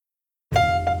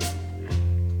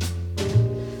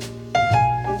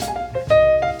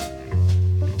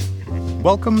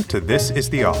Welcome to This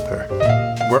is the Author,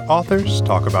 where authors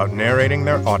talk about narrating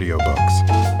their audiobooks.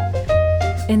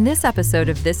 In this episode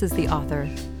of This is the Author,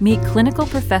 meet clinical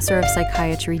professor of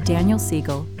psychiatry Daniel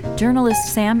Siegel,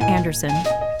 journalist Sam Anderson,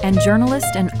 and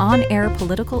journalist and on-air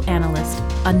political analyst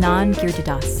Anand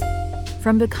Giridharadas.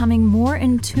 From becoming more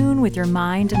in tune with your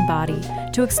mind and body,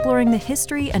 to exploring the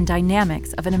history and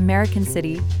dynamics of an American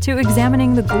city, to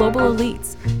examining the global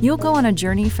elites, you'll go on a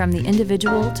journey from the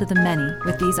individual to the many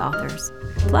with these authors.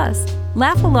 Plus,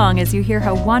 laugh along as you hear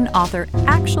how one author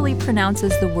actually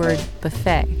pronounces the word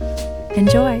buffet.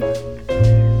 Enjoy.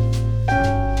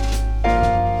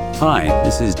 Hi,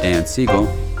 this is Dan Siegel,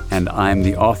 and I'm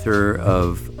the author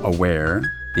of Aware,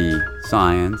 the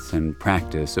Science and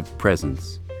Practice of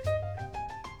Presence.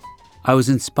 I was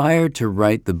inspired to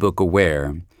write the book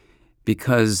Aware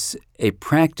because a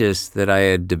practice that I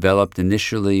had developed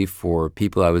initially for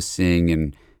people I was seeing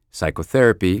in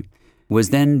psychotherapy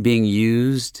was then being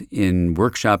used in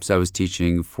workshops I was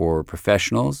teaching for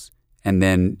professionals and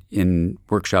then in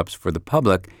workshops for the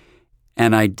public.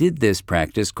 And I did this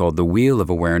practice called the Wheel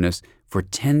of Awareness for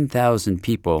 10,000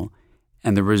 people,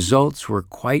 and the results were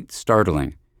quite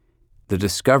startling. The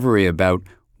discovery about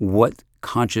what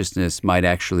consciousness might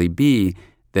actually be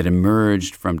that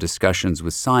emerged from discussions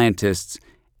with scientists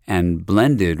and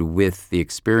blended with the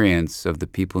experience of the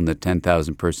people in the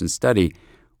 10,000 person study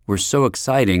were so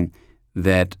exciting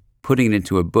that putting it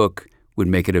into a book would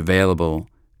make it available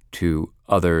to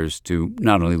others to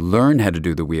not only learn how to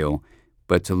do the wheel,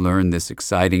 but to learn this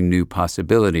exciting new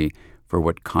possibility for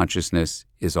what consciousness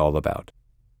is all about.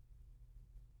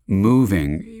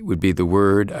 Moving would be the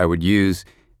word I would use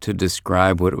to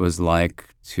describe what it was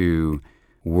like to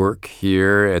work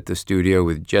here at the studio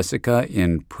with Jessica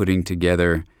in putting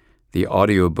together the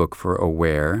audiobook for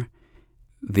Aware.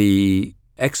 The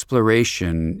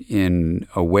exploration in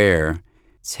Aware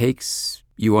takes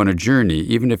you on a journey,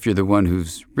 even if you're the one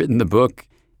who's written the book,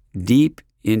 deep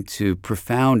into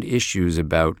profound issues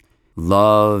about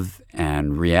love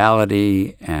and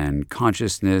reality and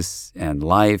consciousness and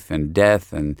life and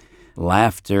death and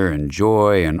laughter and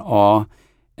joy and awe.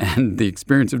 And the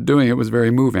experience of doing it was very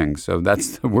moving, so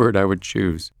that's the word I would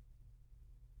choose.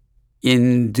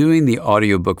 In doing the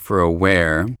audiobook for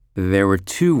Aware, there were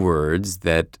two words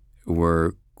that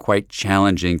were quite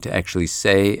challenging to actually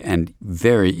say and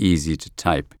very easy to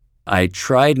type. I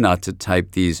tried not to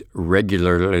type these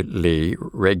regularly,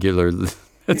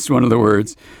 that's one of the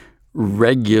words,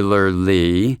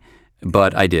 regularly,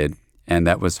 but I did, and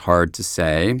that was hard to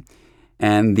say.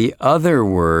 And the other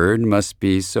word must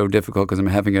be so difficult because I'm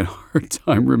having a hard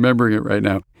time remembering it right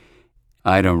now.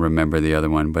 I don't remember the other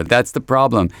one, but that's the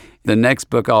problem. The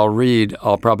next book I'll read,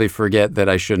 I'll probably forget that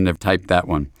I shouldn't have typed that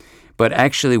one. But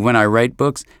actually, when I write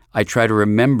books, I try to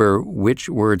remember which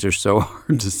words are so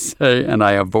hard to say, and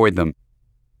I avoid them.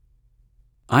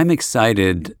 I'm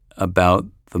excited about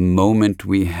the moment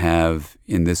we have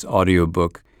in this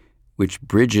audiobook, which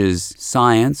bridges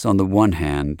science on the one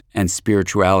hand and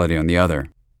spirituality on the other.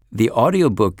 The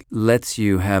audiobook lets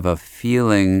you have a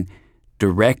feeling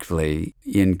directly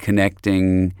in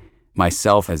connecting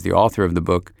myself as the author of the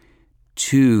book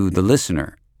to the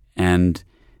listener. And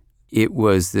it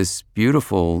was this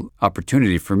beautiful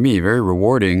opportunity for me, very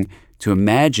rewarding, to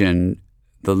imagine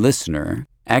the listener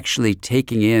actually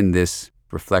taking in this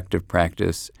reflective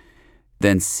practice,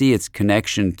 then see its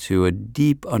connection to a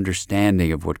deep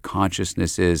understanding of what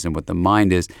consciousness is and what the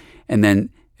mind is, and then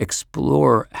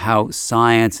explore how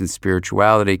science and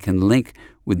spirituality can link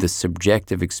with the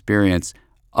subjective experience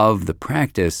of the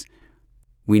practice.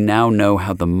 We now know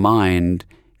how the mind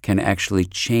can actually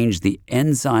change the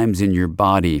enzymes in your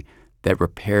body that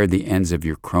repair the ends of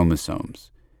your chromosomes.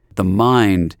 The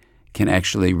mind can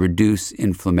actually reduce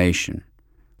inflammation.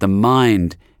 The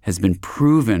mind has been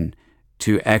proven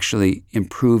to actually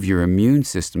improve your immune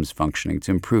system's functioning,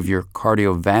 to improve your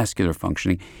cardiovascular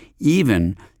functioning,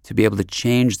 even to be able to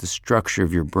change the structure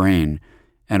of your brain.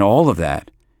 And all of that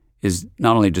is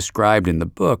not only described in the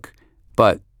book,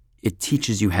 but it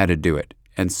teaches you how to do it.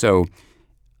 And so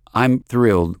I'm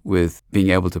thrilled with being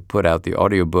able to put out the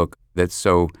audiobook that's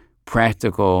so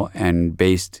practical and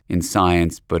based in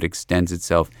science, but extends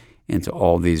itself into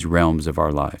all these realms of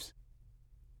our lives.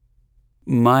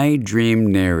 My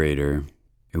dream narrator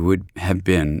would have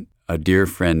been a dear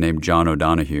friend named John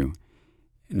O'Donohue.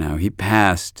 Now, he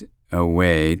passed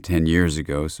away 10 years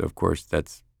ago, so of course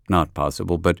that's not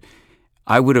possible, but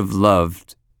I would have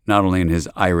loved, not only in his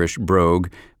Irish brogue,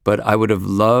 but I would have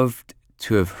loved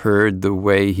to have heard the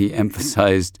way he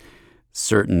emphasized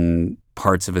certain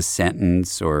parts of a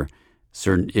sentence or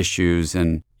certain issues.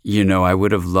 And, I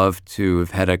would have loved to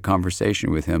have had a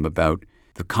conversation with him about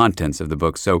the contents of the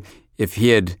book. So if he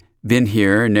had been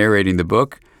here narrating the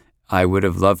book, I would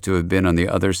have loved to have been on the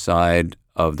other side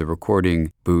of the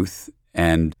recording booth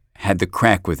and had the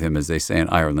crack with him, as they say in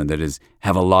Ireland, that is,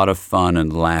 have a lot of fun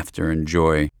and laughter and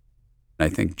joy. I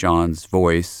think John's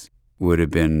voice would have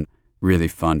been really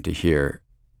fun to hear.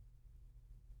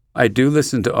 I do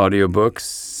listen to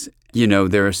audiobooks. You know,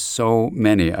 there are so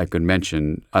many I could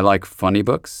mention. I like funny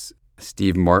books.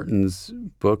 Steve Martin's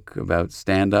book about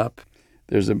stand-up.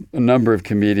 There's a number of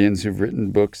comedians who've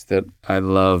written books that I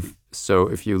love. So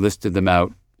if you listed them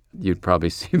out, you'd probably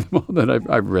see them all that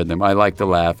I've read them. I like to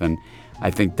laugh, and I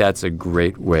think that's a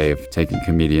great way of taking a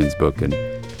comedian's book and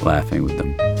laughing with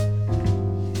them.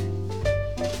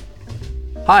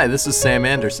 Hi, this is Sam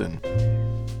Anderson.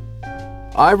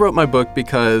 I wrote my book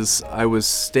because I was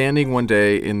standing one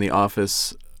day in the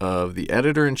office of the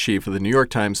editor-in-chief of the New York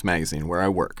Times Magazine, where I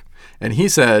work. And he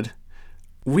said,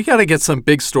 "We got to get some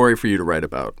big story for you to write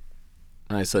about."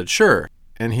 And I said, "Sure."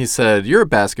 And he said, "You're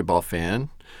a basketball fan.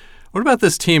 What about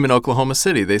this team in Oklahoma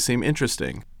City? They seem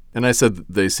interesting." And I said,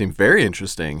 "They seem very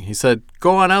interesting." He said,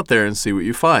 "Go on out there and see what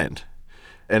you find."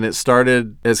 And it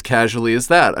started as casually as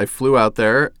that. I flew out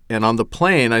there, and on the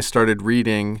plane, I started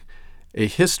reading a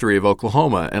history of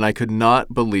Oklahoma, and I could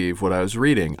not believe what I was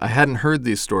reading. I hadn't heard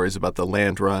these stories about the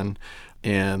land run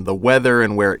and the weather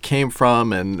and where it came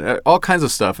from and all kinds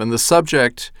of stuff. And the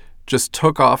subject just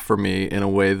took off for me in a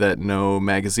way that no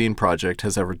magazine project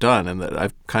has ever done, and that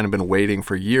I've kind of been waiting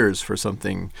for years for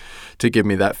something to give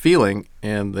me that feeling.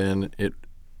 And then it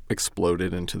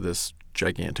exploded into this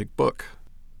gigantic book.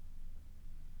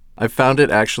 I found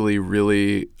it actually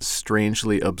really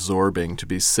strangely absorbing to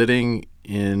be sitting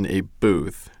in a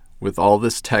booth with all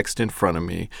this text in front of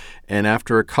me, and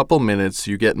after a couple minutes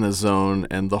you get in the zone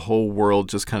and the whole world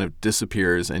just kind of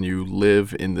disappears and you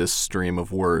live in this stream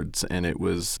of words, and it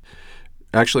was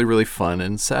actually really fun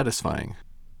and satisfying.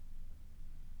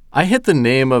 I hit the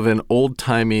name of an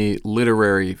old-timey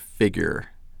literary figure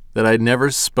that I'd never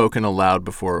spoken aloud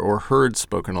before or heard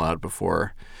spoken aloud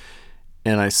before,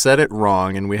 and I said it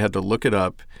wrong and we had to look it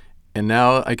up, and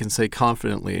now I can say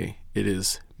confidently it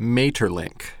is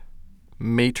Maeterlinck.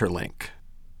 Maeterlinck.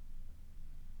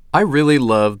 I really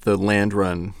love the land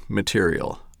run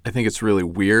material. I think it's really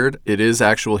weird. It is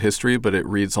actual history, but it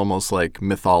reads almost like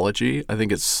mythology. I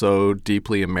think it's so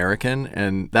deeply American,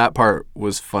 and that part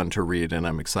was fun to read, and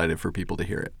I'm excited for people to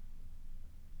hear it.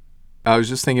 I was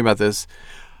just thinking about this.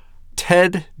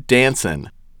 Ted Danson.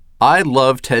 I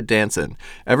love Ted Danson.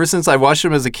 Ever since I watched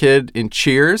him as a kid in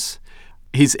Cheers,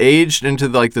 he's aged into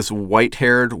like this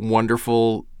white-haired,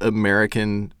 wonderful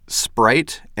American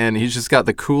sprite, and he's just got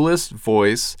the coolest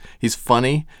voice. He's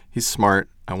funny. He's smart.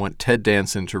 I want Ted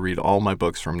Danson to read all my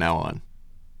books from now on.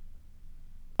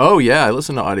 Oh, yeah, I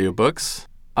listen to audiobooks.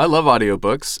 I love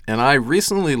audiobooks, and I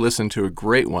recently listened to a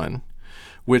great one,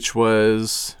 which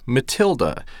was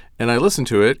Matilda. And I listened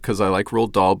to it because I like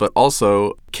Roald Dahl, but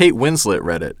also Kate Winslet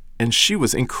read it. And she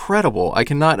was incredible. I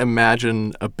cannot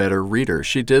imagine a better reader.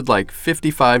 She did like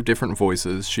 55 different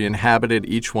voices. She inhabited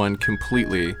each one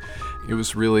completely. It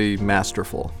was really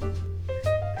masterful.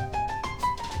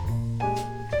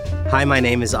 Hi, my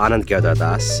name is Anand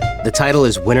Giridharadas. The title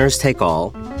is Winners Take All,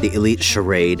 the elite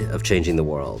charade of changing the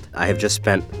world. I have just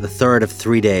spent the third of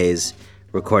 3 days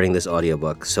recording this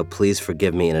audiobook, so please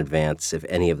forgive me in advance if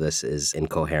any of this is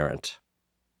incoherent.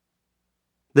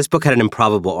 This book had an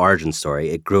improbable origin story.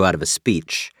 It grew out of a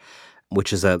speech,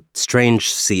 which is a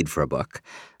strange seed for a book.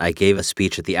 I gave a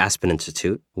speech at the Aspen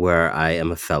Institute, where I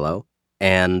am a fellow,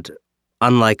 and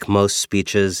unlike most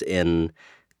speeches in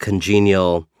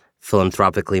congenial,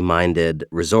 philanthropically minded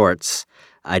resorts,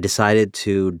 I decided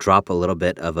to drop a little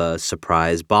bit of a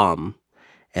surprise bomb,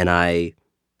 and I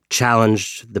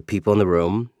challenged the people in the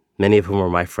room, many of whom were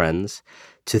my friends,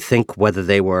 to think whether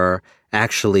they were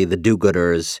actually the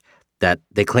do-gooders that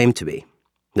they claimed to be,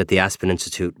 that the Aspen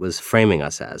Institute was framing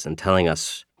us as and telling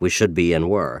us we should be and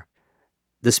were.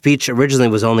 The speech originally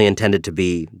was only intended to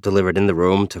be delivered in the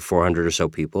room to 400 or so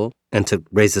people and to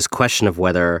raise this question of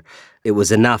whether it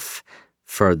was enough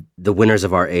for the winners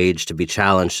of our age to be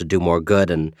challenged to do more good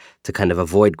and to kind of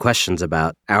avoid questions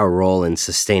about our role in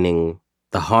sustaining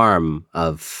the harm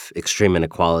of extreme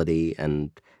inequality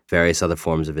and various other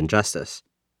forms of injustice.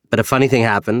 But a funny thing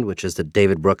happened, which is that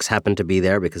David Brooks happened to be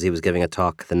there because he was giving a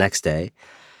talk the next day,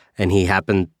 and he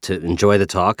happened to enjoy the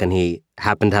talk, and he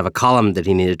happened to have a column that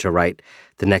he needed to write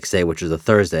the next day, which was a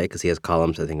Thursday, because he has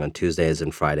columns, I think, on Tuesdays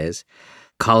and Fridays.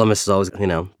 Columnists are always,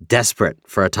 desperate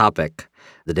for a topic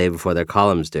the day before their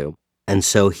columns do. And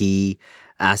so he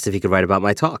asked if he could write about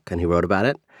my talk, and he wrote about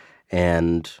it.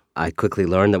 And I quickly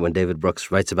learned that when David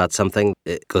Brooks writes about something,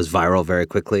 it goes viral very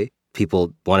quickly.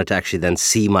 People wanted to actually then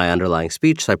see my underlying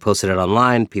speech, so I posted it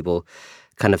online. People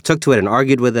kind of took to it and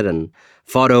argued with it and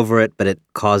fought over it, but it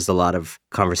caused a lot of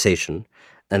conversation.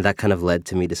 And that kind of led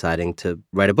to me deciding to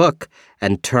write a book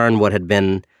and turn what had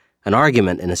been an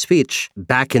argument in a speech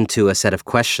back into a set of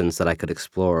questions that I could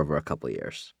explore over a couple of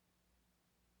years.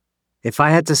 If I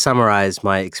had to summarize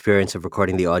my experience of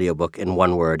recording the audiobook in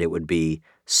one word, it would be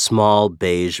small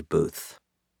beige booth.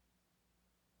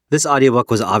 This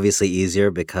audiobook was obviously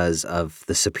easier because of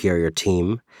the superior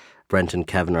team. Brent and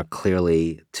Kevin are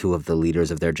clearly two of the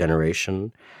leaders of their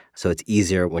generation, so it's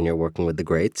easier when you're working with the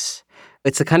greats.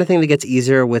 It's the kind of thing that gets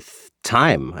easier with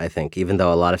time, I think, even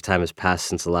though a lot of time has passed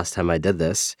since the last time I did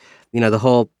this. The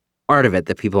whole art of it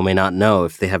that people may not know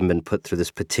if they haven't been put through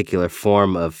this particular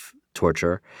form of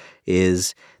torture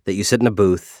is that you sit in a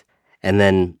booth and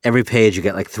then every page you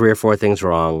get like 3 or 4 things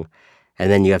wrong,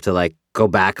 and then you have to like go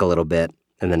back a little bit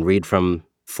and then read from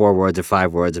 4 words or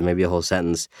 5 words or maybe a whole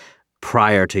sentence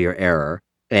prior to your error.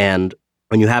 And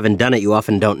when you haven't done it, you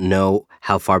often don't know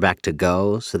how far back to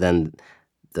go. So then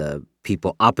the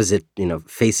people opposite,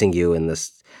 facing you in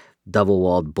this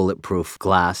double-walled bulletproof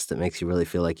glass that makes you really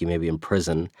feel like you may be in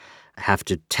prison, have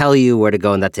to tell you where to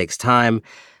go, and that takes time.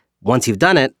 Once you've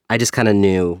done it, I just kind of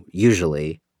knew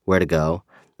usually where to go,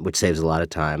 which saves a lot of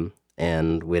time,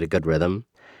 and we had a good rhythm,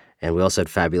 and we also had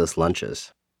fabulous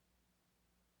lunches.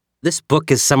 This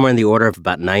book is somewhere in the order of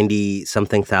about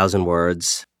 90-something thousand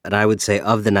words, and I would say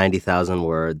of the 90,000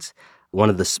 words, one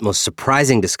of the most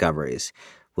surprising discoveries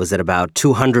was that about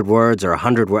 200 words or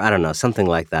 100 words, I don't know, something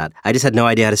like that, I just had no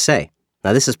idea how to say.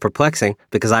 Now, this is perplexing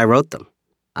because I wrote them.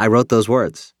 I wrote those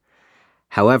words.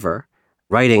 However,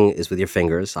 writing is with your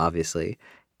fingers, obviously,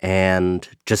 and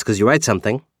just because you write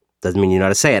something doesn't mean you know how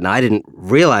to say it. Now, I didn't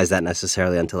realize that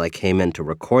necessarily until I came in to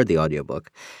record the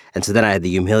audiobook, and so then I had the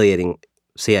humiliating,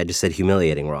 see, I just said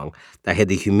humiliating wrong. I had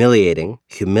the humiliating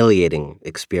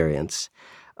experience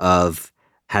of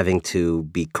having to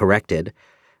be corrected.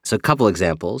 So a couple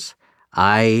examples.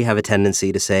 I have a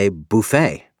tendency to say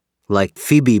buffet, like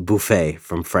Phoebe Buffet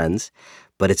from Friends,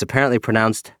 but it's apparently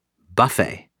pronounced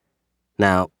buffet.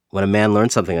 Now, when a man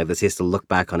learns something like this, he has to look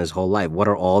back on his whole life. What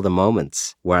are all the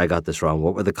moments where I got this wrong?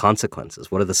 What were the consequences?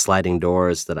 What are the sliding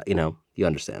doors that, you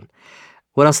understand.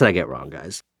 What else did I get wrong,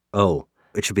 guys? Oh,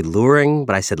 it should be luring,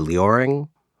 but I said luring.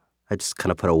 I just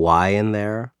kind of put a Y in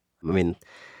there. I mean,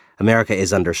 America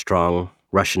is under strong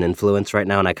Russian influence right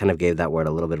now, and I kind of gave that word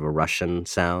a little bit of a Russian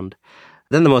sound.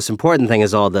 Then the most important thing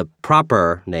is all the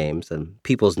proper names and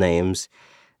people's names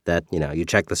that, you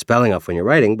check the spelling off when you're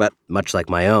writing, but much like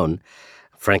my own,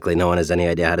 frankly, no one has any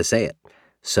idea how to say it.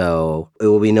 So it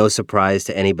will be no surprise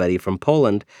to anybody from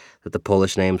Poland that the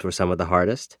Polish names were some of the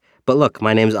hardest. But look,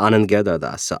 my name's Anand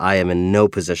Giridharadas, so I am in no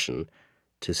position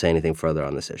to say anything further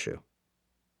on this issue.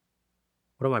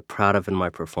 What am I proud of in my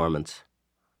performance?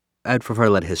 I'd prefer to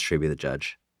let history be the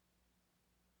judge.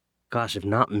 Gosh, if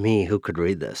not me, who could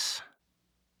read this?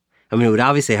 I mean, it would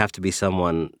obviously have to be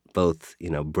someone both,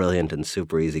 brilliant and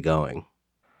super easygoing.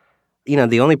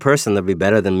 The only person that would be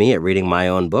better than me at reading my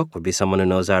own book would be someone who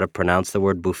knows how to pronounce the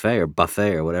word buffet or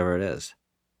buffet or whatever it is.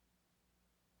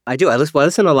 I do. I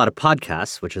listen to a lot of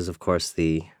podcasts, which is, of course,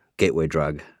 the gateway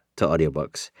drug to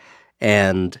audiobooks.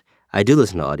 And I do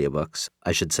listen to audiobooks.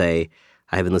 I should say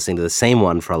I have been listening to the same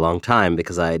one for a long time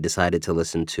because I decided to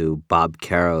listen to Bob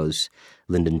Caro's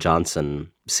Lyndon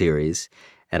Johnson series.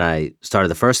 And I started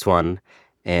the first one,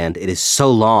 and it is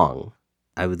so long.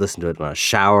 I would listen to it when I was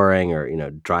showering or,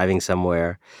 driving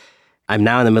somewhere. I'm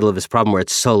now in the middle of this problem where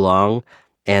it's so long,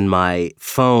 and my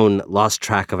phone lost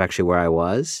track of actually where I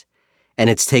was. And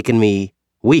it's taken me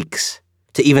weeks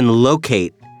to even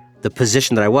locate the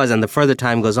position that I was. And the further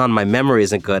time goes on, my memory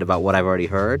isn't good about what I've already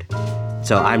heard.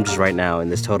 So I'm just right now in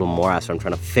this total morass where I'm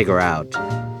trying to figure out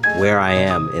where I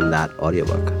am in that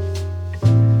audiobook.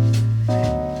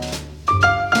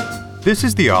 This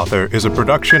is the Author is a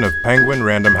production of Penguin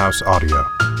Random House Audio.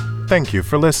 Thank you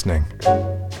for listening.